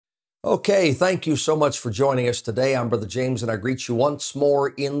Okay, thank you so much for joining us today. I'm Brother James, and I greet you once more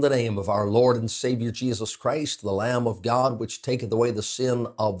in the name of our Lord and Savior Jesus Christ, the Lamb of God, which taketh away the sin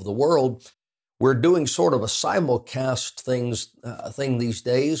of the world. We're doing sort of a simulcast thing these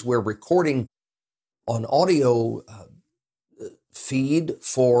days. We're recording an audio feed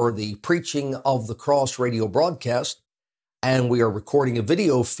for the Preaching of the Cross radio broadcast, and we are recording a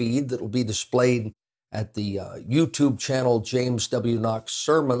video feed that will be displayed at the YouTube channel James W. Knox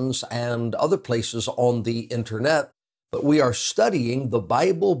Sermons and other places on the internet. But we are studying the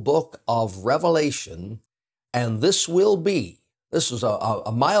Bible book of Revelation, and this is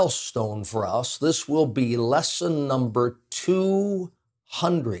a milestone for us. This will be lesson number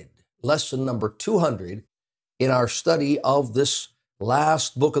 200 in our study of this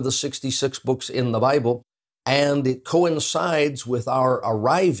last book of the 66 books in the Bible, and it coincides with our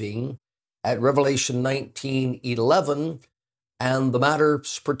arriving at Revelation 19:11 and the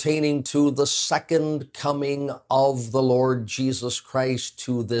matters pertaining to the second coming of the Lord Jesus Christ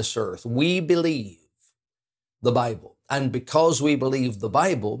to this earth. We believe the Bible, and because we believe the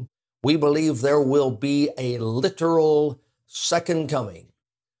Bible, we believe there will be a literal second coming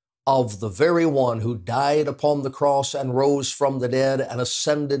of the very one who died upon the cross and rose from the dead and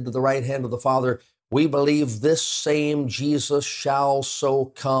ascended to the right hand of the Father. We believe this same Jesus shall so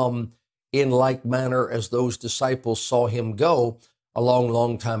come in like manner as those disciples saw him go a long,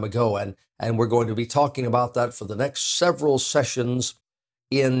 long time ago. And we're going to be talking about that for the next several sessions.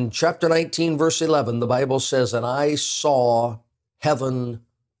 In chapter 19, verse 11, the Bible says, "And I saw heaven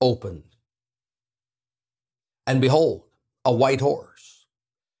opened, and behold, a white horse.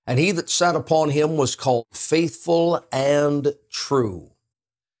 And he that sat upon him was called Faithful and True.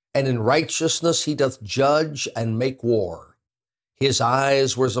 And in righteousness he doth judge and make war. His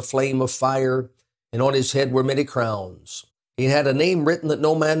eyes were as a flame of fire, and on his head were many crowns. He had a name written that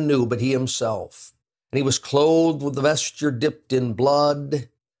no man knew but he himself. And he was clothed with the vesture dipped in blood,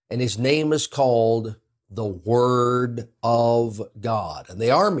 and his name is called the Word of God. And the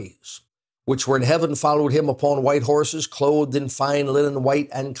armies which were in heaven followed him upon white horses, clothed in fine linen, white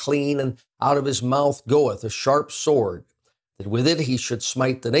and clean, and out of his mouth goeth a sharp sword, that with it he should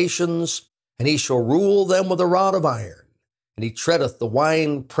smite the nations, and he shall rule them with a rod of iron. And he treadeth the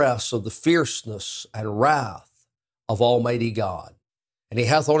winepress of the fierceness and wrath of Almighty God. And he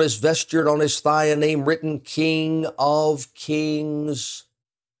hath on his vesture and on his thigh a name written, King of Kings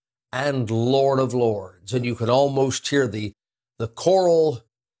and Lord of Lords." And you can almost hear the choral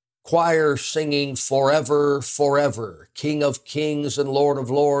choir singing, "Forever, forever, King of Kings and Lord of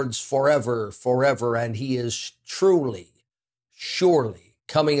Lords, forever, forever." And he is truly, surely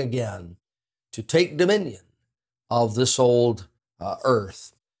coming again to take dominion of this old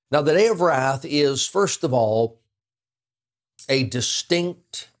earth. Now, the day of wrath is, first of all, a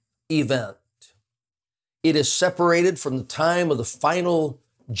distinct event. It is separated from the time of the final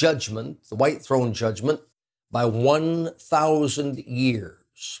judgment, the white throne judgment, by 1,000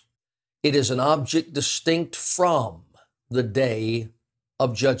 years. It is an object distinct from the day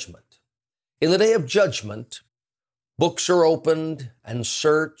of judgment. In the day of judgment, books are opened and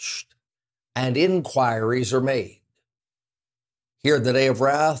searched, and inquiries are made. Here in the day of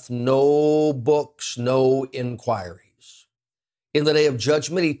wrath, no books, no inquiries. In the day of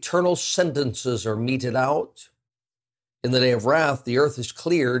judgment, eternal sentences are meted out. In the day of wrath, the earth is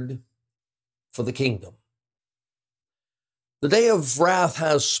cleared for the kingdom. The day of wrath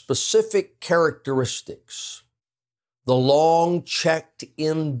has specific characteristics. The long-checked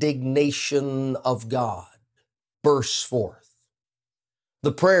indignation of God bursts forth.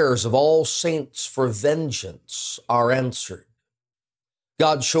 The prayers of all saints for vengeance are answered.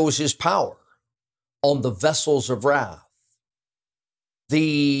 God shows his power on the vessels of wrath.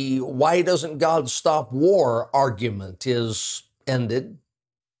 The "why doesn't God stop war" argument is ended.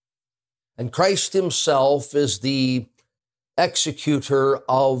 And Christ himself is the executor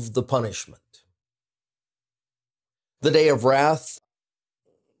of the punishment. The day of wrath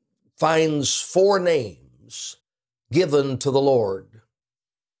finds 4 names given to the Lord: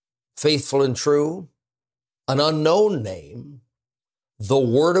 Faithful and True, an unknown name, the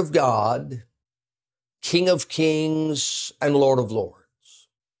Word of God, King of Kings and Lord of Lords.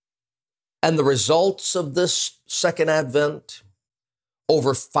 And the results of this second advent,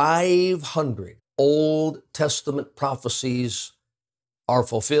 over 500 Old Testament prophecies are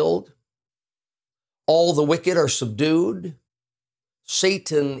fulfilled. All the wicked are subdued.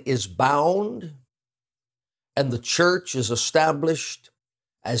 Satan is bound, and the church is established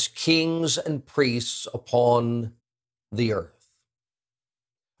as kings and priests upon the earth.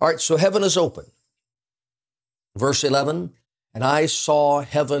 All right, so heaven is open. Verse 11, "And I saw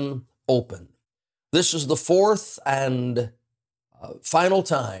heaven open. This is the fourth and final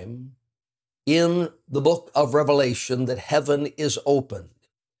time in the book of Revelation that heaven is opened.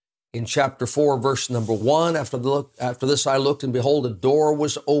 In chapter 4, verse number 1, after this I looked, and behold, a door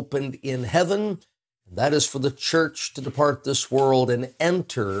was opened in heaven. And that is for the church to depart this world and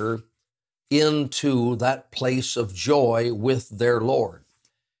enter into that place of joy with their Lord.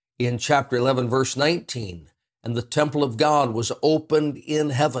 In chapter 11, verse 19, and the temple of God was opened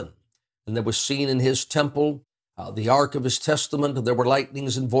in heaven, and there was seen in his temple the ark of his testament, and there were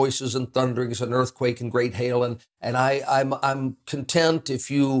lightnings and voices and thunderings and earthquake and great hail. And I'm content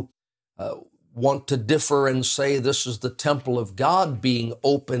if you want to differ and say this is the temple of God being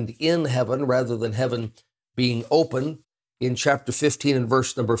opened in heaven rather than heaven being open. In chapter 15 and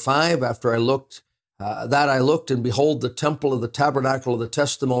verse number 5, after I looked, and behold, the temple of the tabernacle of the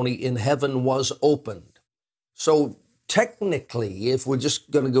testimony in heaven was opened. So technically, if we're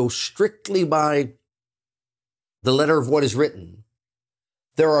just going to go strictly by the letter of what is written,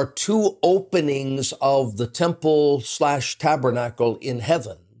 there are two openings of the temple/tabernacle in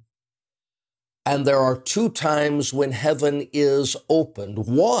heaven. And there are two times when heaven is opened.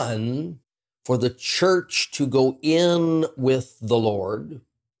 One, for the church to go in with the Lord,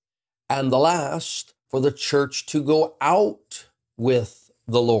 and the last, for the church to go out with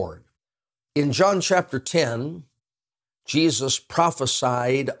the Lord. In John chapter 10, Jesus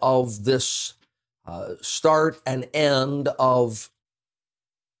prophesied of this start and end of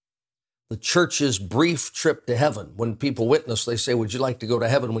the church's brief trip to heaven. When people witness, they say, would you like to go to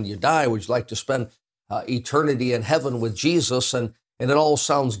heaven when you die? Would you like to spend eternity in heaven with Jesus? And it all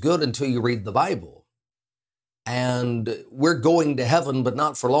sounds good until you read the Bible. And we're going to heaven, but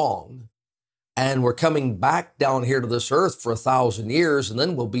not for long. And we're coming back down here to this earth for 1,000 years, and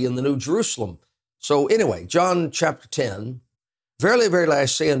then we'll be in the New Jerusalem. So anyway, John chapter 10, verily, verily, I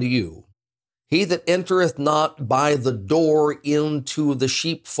say unto you, he that entereth not by the door into the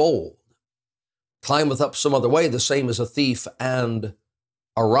sheepfold climbeth up some other way, the same as a thief and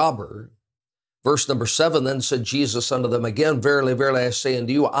a robber. Verse number 7, then said Jesus unto them again, verily, verily, I say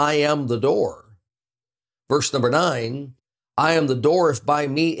unto you, I am the door. Verse number 9, I am the door. If by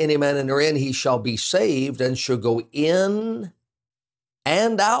me any man enter in, he shall be saved, and shall go in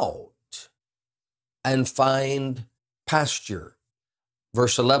and out and find pasture.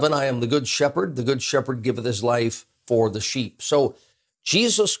 Verse 11, I am the good shepherd giveth his life for the sheep. So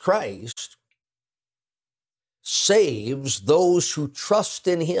Jesus Christ saves those who trust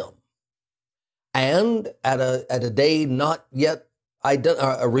in him. And at a day not yet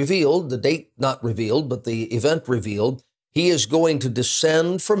revealed, the date not revealed, but the event revealed, he is going to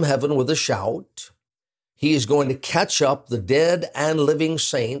descend from heaven with a shout. He is going to catch up the dead and living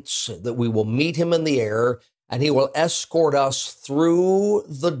saints, that we will meet him in the air, and he will escort us through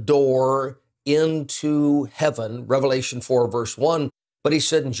the door into heaven. Revelation 4, verse 1. But he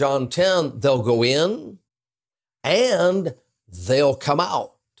said in John 10, they'll go in and they'll come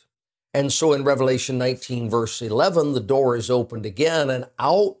out. And so in Revelation 19, verse 11, the door is opened again, and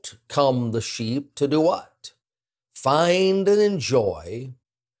out come the sheep to do what? Find and enjoy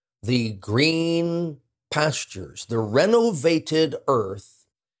the green pastures. The renovated earth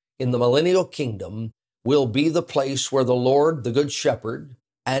in the millennial kingdom will be the place where the Lord, the good shepherd,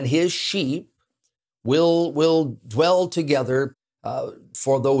 and his sheep will dwell together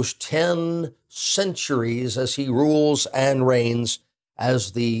for those 10 centuries as he rules and reigns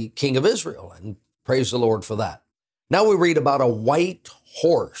as the King of Israel. And praise the Lord for that. Now we read about a white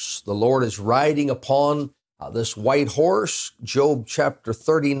horse. The Lord is riding upon this white horse. Job chapter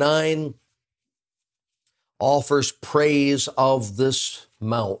 39 offers praise of this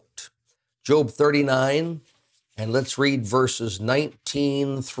mount. Job 39, and let's read verses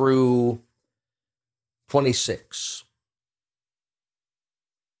 19 through 26.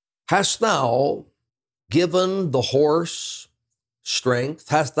 Hast thou given the horse strength?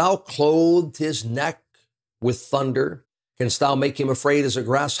 Hast thou clothed his neck with thunder? Canst thou make him afraid as a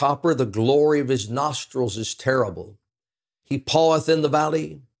grasshopper? The glory of his nostrils is terrible. He paweth in the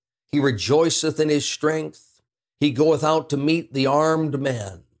valley. He rejoiceth in his strength. He goeth out to meet the armed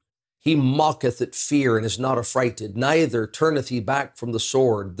man. He mocketh at fear and is not affrighted, neither turneth he back from the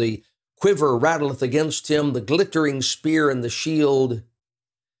sword. The quiver rattleth against him, the glittering spear and the shield.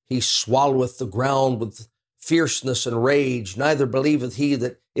 He swalloweth the ground with fierceness and rage, neither believeth he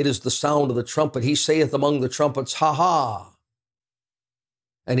that it is the sound of the trumpet. He saith among the trumpets, Ha ha!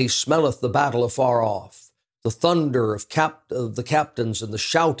 And he smelleth the battle afar off, the thunder of the captains and the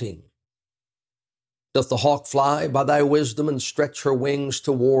shouting. Doth the hawk fly by thy wisdom and stretch her wings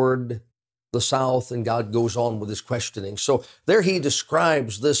toward the south, and God goes on with his questioning. So there he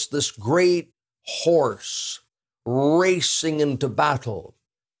describes this great horse racing into battle,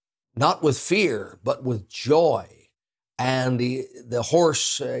 not with fear, but with joy. And the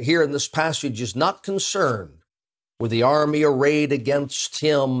horse here in this passage is not concerned with the army arrayed against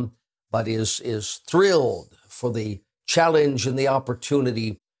him, but is thrilled for the challenge and the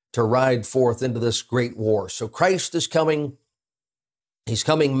opportunity to ride forth into this great war. So Christ is coming. He's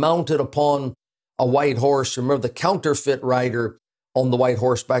coming mounted upon a white horse. Remember the counterfeit rider on the white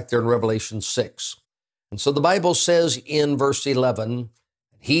horse back there in Revelation 6. And so the Bible says in verse 11,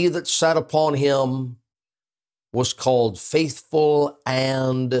 he that sat upon him was called Faithful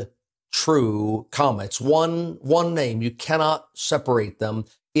and True, comma. It's one name. You cannot separate them.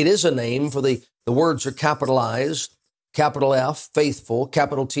 It is a name, for the words are capitalized, capital F, faithful,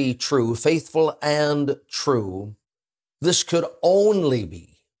 capital T, true, faithful and true. This could only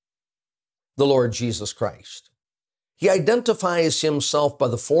be the Lord Jesus Christ. He identifies himself by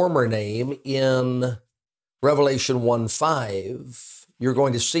the former name in Revelation 1:5. You're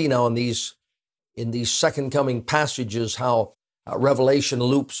going to see now in these second coming passages how Revelation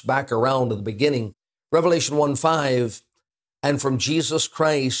loops back around to the beginning. Revelation 1:5, and from Jesus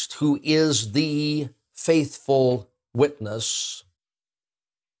Christ, who is the faithful witness,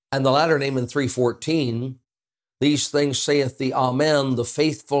 and the latter name in 3:14, these things saith the Amen, the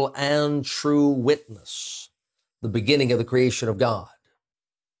faithful and true witness, the beginning of the creation of God.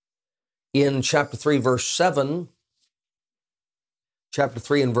 In chapter 3 and verse 7,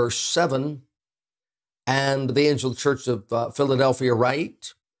 and the angel of the church of Philadelphia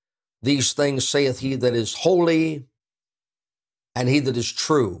write, these things saith he that is holy and he that is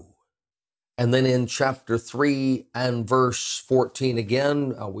true. And then in chapter 3 and verse 14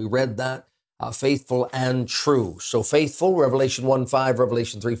 again, we read that, faithful and true. So faithful, Revelation 1:5,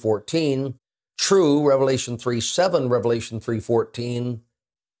 Revelation 3:14. True, Revelation 3:7, Revelation 3:14.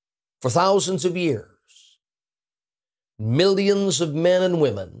 For thousands of years, millions of men and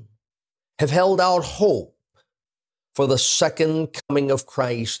women have held out hope for the second coming of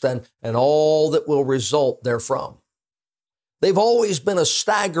Christ and all that will result therefrom. They've always been a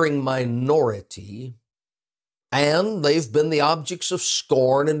staggering minority, and they've been the objects of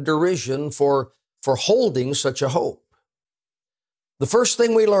scorn and derision for holding such a hope. The first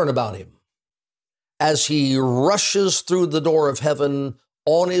thing we learn about him as he rushes through the door of heaven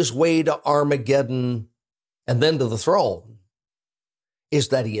on his way to Armageddon and then to the throne is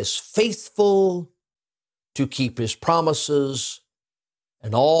that he is faithful to keep his promises,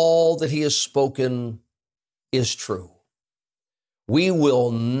 and all that he has spoken is true. We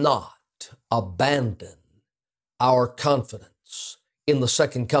will not abandon our confidence in the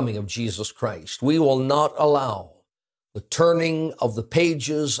second coming of Jesus Christ. We will not allow the turning of the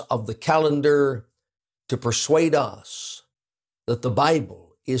pages of the calendar to persuade us that the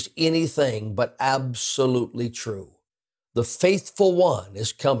Bible is anything but absolutely true. The faithful one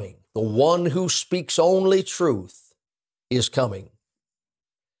is coming. The one who speaks only truth is coming.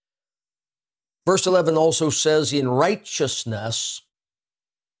 Verse 11 also says, in righteousness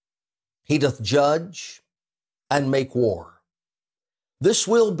he doth judge and make war. This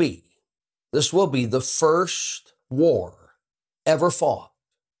will be the first war ever fought,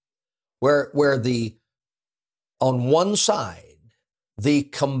 where on one side, the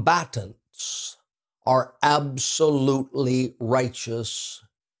combatants are absolutely righteous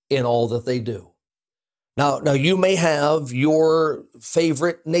in all that they do. Now you may have your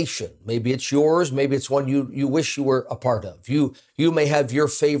favorite nation. Maybe it's yours. Maybe it's one you wish you were a part of. You may have your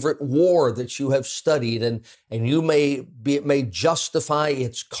favorite war that you have studied, and you may justify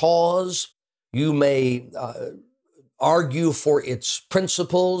its cause. You may argue for its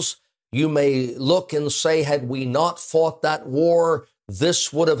principles. You may look and say, had we not fought that war,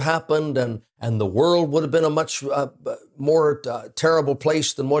 this would have happened, and the world would have been a much more terrible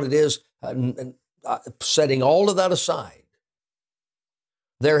place than what it is. Setting all of that aside,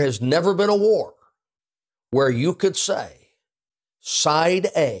 there has never been a war where you could say side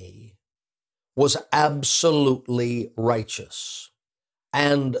A was absolutely righteous,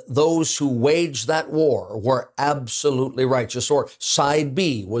 and those who waged that war were absolutely righteous, or side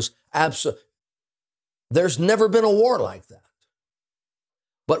B was absolutely. There's never been a war like that.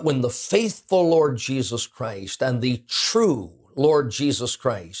 But when the faithful Lord Jesus Christ and the true Lord Jesus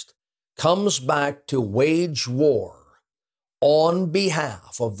Christ comes back to wage war on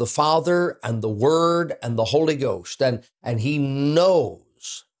behalf of the Father and the Word and the Holy Ghost, and he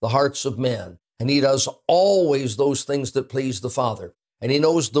knows the hearts of men, and he does always those things that please the Father, and he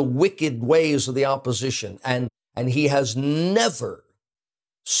knows the wicked ways of the opposition, and he has never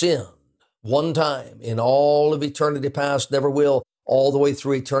sinned one time in all of eternity past, never will, all the way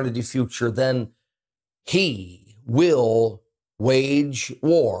through eternity future, then he will wage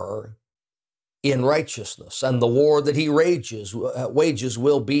war in righteousness. And the war that he wages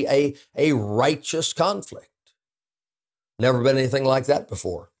will be a righteous conflict. Never been anything like that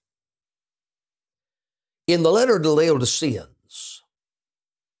before. In the letter to Laodiceans,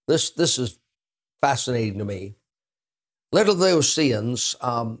 this is fascinating to me. Letter to the Laodiceans,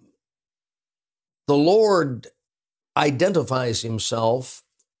 the Lord identifies himself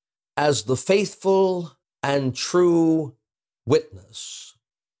as the faithful and true witness.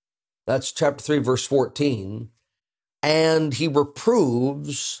 That's chapter 3, verse 14. And he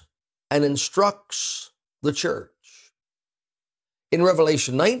reproves and instructs the church. In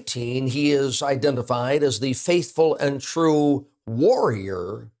Revelation 19, he is identified as the faithful and true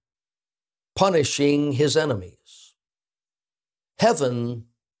warrior punishing his enemies. Heaven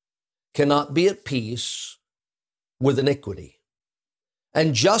cannot be at peace with iniquity,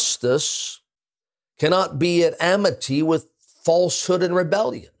 and justice cannot be at amity with falsehood and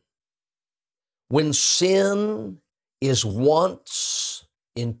rebellion. When sin is once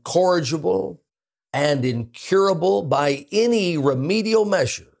incorrigible and incurable by any remedial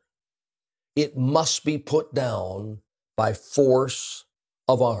measure, it must be put down by force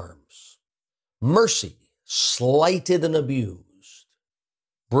of arms. Mercy, slighted and abused,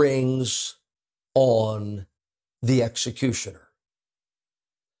 brings on the executioner.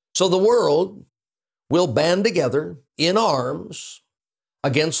 So the world will band together in arms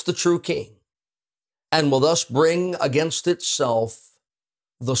against the true king, and will thus bring against itself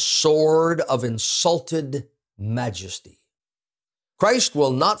the sword of insulted majesty. Christ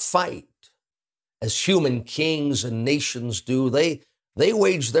will not fight as human kings and nations do. They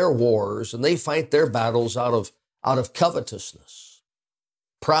wage their wars and they fight their battles out of covetousness,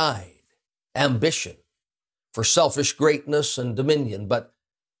 pride, ambition, for selfish greatness and dominion. But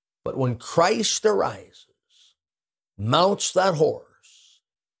when Christ arises, mounts that horse,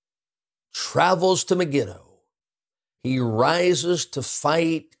 travels to Megiddo, he rises to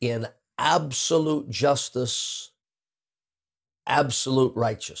fight in absolute justice, absolute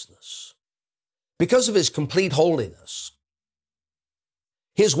righteousness. Because of his complete holiness,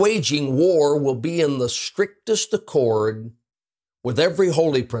 his waging war will be in the strictest accord with every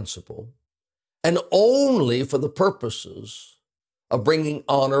holy principle, and only for the purposes of bringing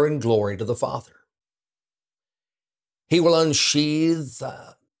honor and glory to the Father. He will unsheathe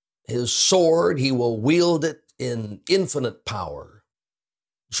his sword. He will wield it in infinite power.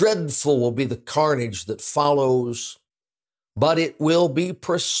 Dreadful will be the carnage that follows, but it will be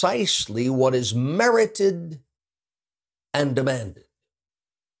precisely what is merited and demanded.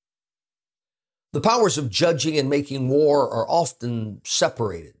 The powers of judging and making war are often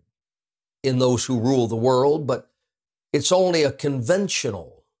separated in those who rule the world, but it's only a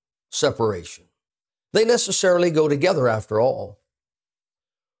conventional separation. They necessarily go together after all.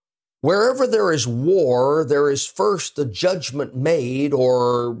 Wherever there is war, there is first a judgment made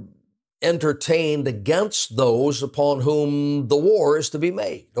or entertained against those upon whom the war is to be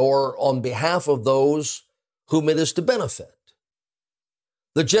made, or on behalf of those whom it is to benefit.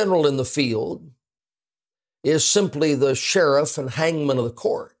 The general in the field is simply the sheriff and hangman of the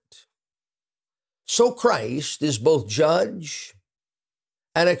court. So Christ is both judge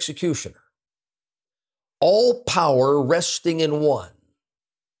and executioner. All power resting in one,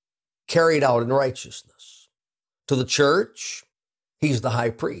 carried out in righteousness. To the church, he's the high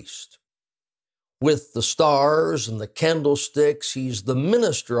priest. With the stars and the candlesticks, he's the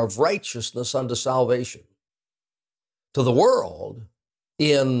minister of righteousness unto salvation. To the world,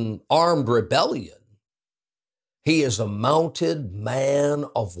 in armed rebellion, he is a mounted man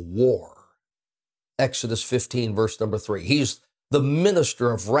of war. Exodus 15, verse number 3. He's the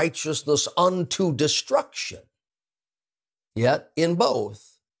minister of righteousness unto destruction. Yet in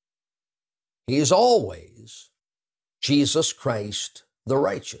both, he is always Jesus Christ the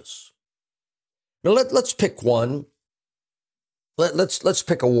righteous. Now let's pick one. Let's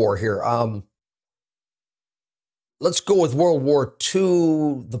pick a war here. Let's go with World War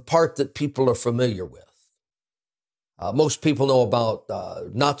II, the part that people are familiar with. Most people know about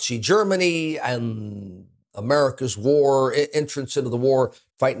Nazi Germany and America's war, entrance into the war,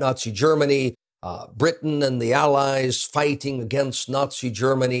 fight Nazi Germany, Britain and the Allies fighting against Nazi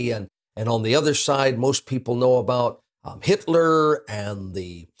Germany. And on the other side, most people know about Hitler and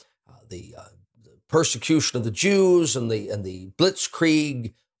the persecution of the Jews and the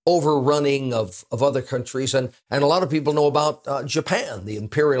blitzkrieg overrunning of other countries. And a lot of people know about Japan, the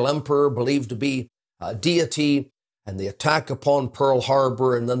imperial emperor believed to be a deity. and the attack upon Pearl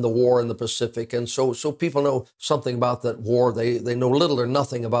Harbor, and then the war in the Pacific. And so people know something about that war. They know little or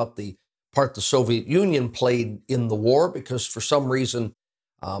nothing about the part the Soviet Union played in the war, because for some reason,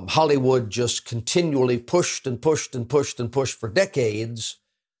 Hollywood just continually pushed and pushed and pushed and pushed for decades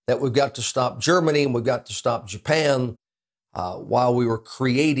that we've got to stop Germany and we've got to stop Japan, while we were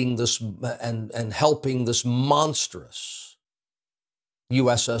creating this and helping this monstrous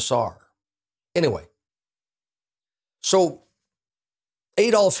USSR. Anyway, so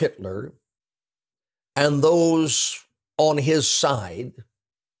Adolf Hitler and those on his side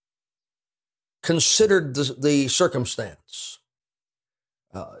considered the circumstance,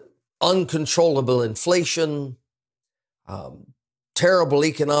 uncontrollable inflation, terrible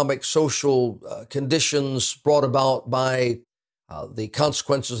economic, social conditions brought about by the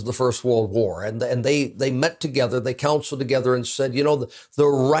consequences of the First World War. And they met together, they counseled together and said, you know, the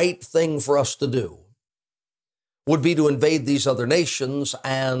right thing for us to do would be to invade these other nations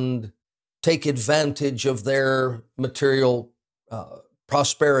and take advantage of their material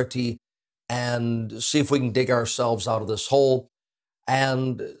prosperity and see if we can dig ourselves out of this hole.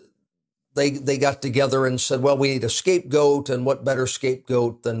 And they got together and said, well, we need a scapegoat, and what better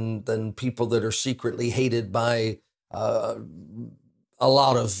scapegoat than people that are secretly hated by a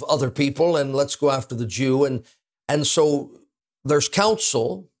lot of other people, and let's go after the Jew. And so there's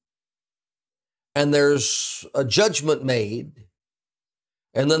counsel, and there's a judgment made,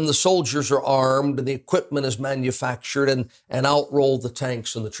 and then the soldiers are armed, and the equipment is manufactured, and out roll the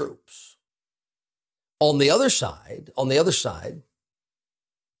tanks and the troops. On the other side,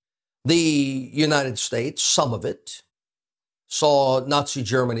 the United States, some of it, saw Nazi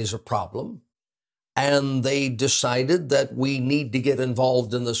Germany as a problem, and they decided that we need to get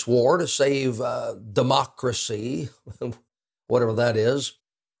involved in this war to save democracy, whatever that is,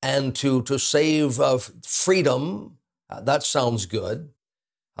 and to save freedom. That sounds good.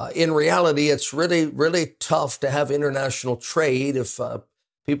 In reality, it's really, really tough to have international trade if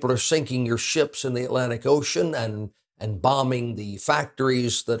people are sinking your ships in the Atlantic Ocean and bombing the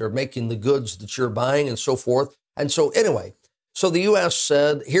factories that are making the goods that you're buying and so forth. And so anyway, so the U.S.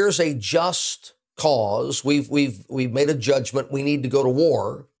 said, here's a just cause. We've made a judgment. We need to go to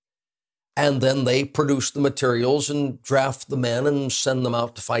war. And then they produce the materials and draft the men and send them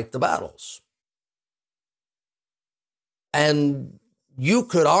out to fight the battles. And you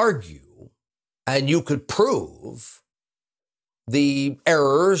could argue and you could prove the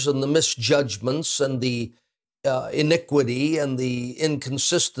errors and the misjudgments and the iniquity and the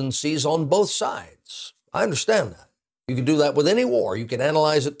inconsistencies on both sides. I understand that. You can do that with any war. You can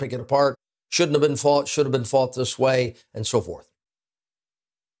analyze it, pick it apart. Shouldn't have been fought, should have been fought this way, and so forth.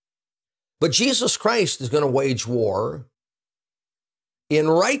 But Jesus Christ is going to wage war in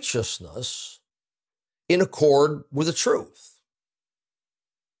righteousness in accord with the truth.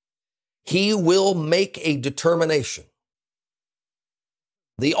 He will make a determination.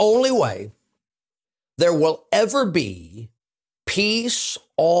 The only way there will ever be peace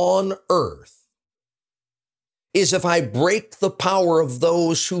on earth is if I break the power of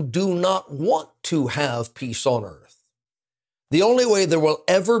those who do not want to have peace on earth. The only way there will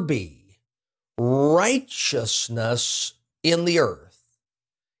ever be righteousness in the earth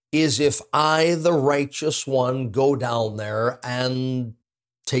is if I, the righteous one, go down there and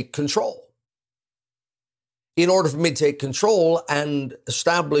take control. In order for me to take control and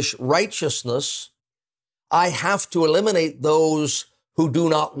establish righteousness, I have to eliminate those who do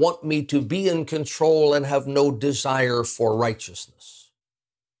not want me to be in control and have no desire for righteousness.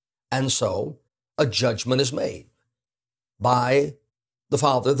 And so a judgment is made by the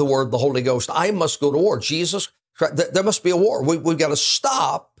Father, the Word, the Holy Ghost. I must go to war. Jesus, there must be a war. We've got to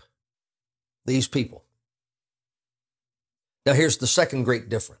stop these people. Now here's the second great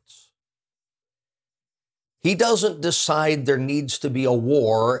difference. He doesn't decide there needs to be a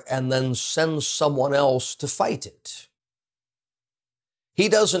war and then send someone else to fight it. He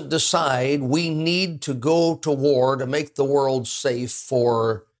doesn't decide we need to go to war to make the world safe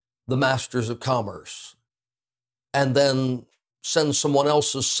for the masters of commerce and then send someone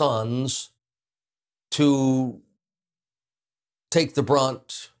else's sons to take the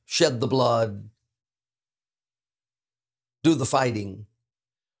brunt, shed the blood, do the fighting.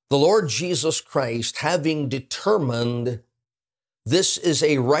 The Lord Jesus Christ, having determined this is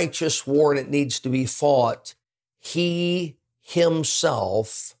a righteous war and it needs to be fought, he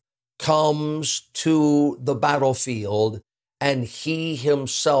himself comes to the battlefield and he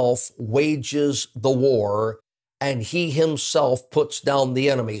himself wages the war and he himself puts down the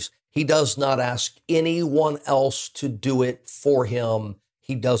enemies. He does not ask anyone else to do it for him.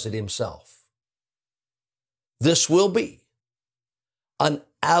 He does it himself. This will be an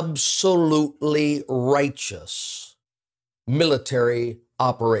absolutely righteous military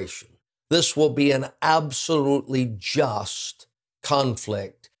operation. This will be an absolutely just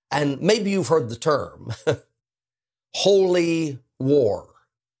conflict. And maybe you've heard the term, holy war.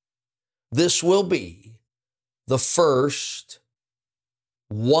 This will be the first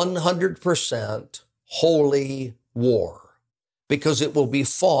 100% holy war, because it will be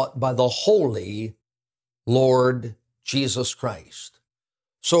fought by the holy Lord Jesus Christ.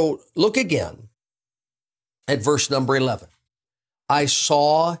 So look again at verse number 11. I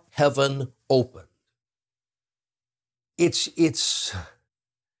saw heaven open. Is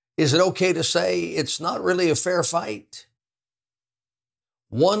it okay to say it's not really a fair fight?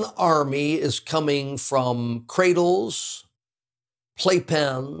 One army is coming from cradles,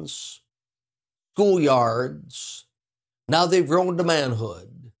 playpens, schoolyards. Now they've grown to manhood.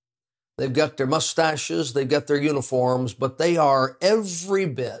 They've got their mustaches, they've got their uniforms, but they are every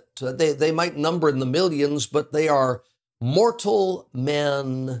bit, they might number in the millions, but they are mortal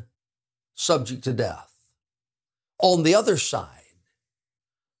men subject to death. On the other side,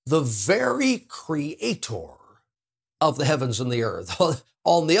 the very creator of the heavens and the earth.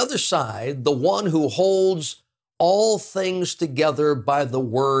 On the other side, the one who holds all things together by the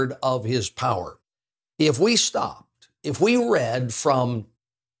word of his power. If we read from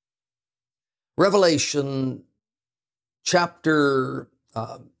Revelation chapter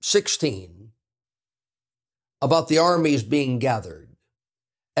 16 about the armies being gathered,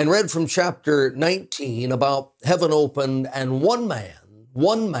 and read from chapter 19 about heaven opened and one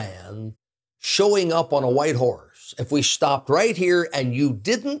man showing up on a white horse. If we stopped right here and you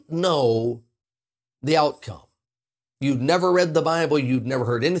didn't know the outcome, you'd never read the Bible, you'd never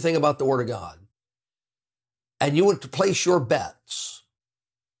heard anything about the Word of God, and you went to place your bets,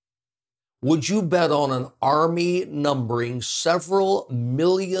 would you bet on an army numbering several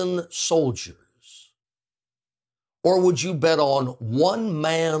million soldiers? Or would you bet on one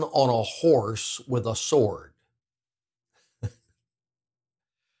man on a horse with a sword?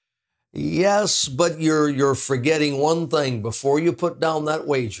 Yes, but you're forgetting one thing before you put down that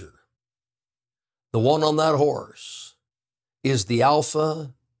wager. The one on that horse is the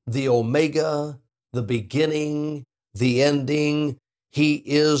Alpha, the Omega, the beginning, the ending. He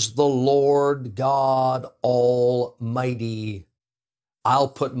is the Lord God Almighty. I'll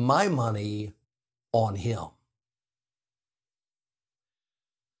put my money on him.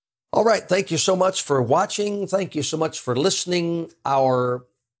 All right, thank you so much for watching. Thank you so much for listening. Our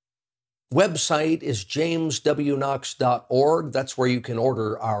website is jameswknox.org. That's where you can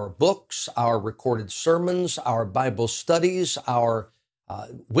order our books, our recorded sermons, our Bible studies, our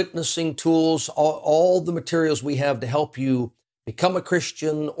witnessing tools, all the materials we have to help you become a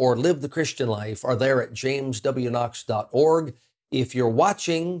Christian or live the Christian life are there at jameswknox.org. If you're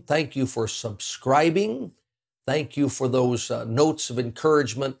watching, thank you for subscribing. Thank you for those notes of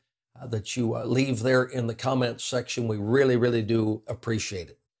encouragement that you leave there in the comments section. We really, really do appreciate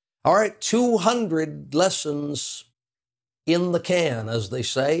it. All right, 200 lessons in the can, as they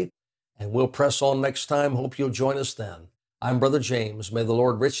say, and we'll press on next time. Hope you'll join us then. I'm Brother James. May the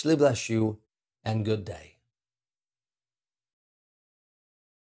Lord richly bless you, and good day.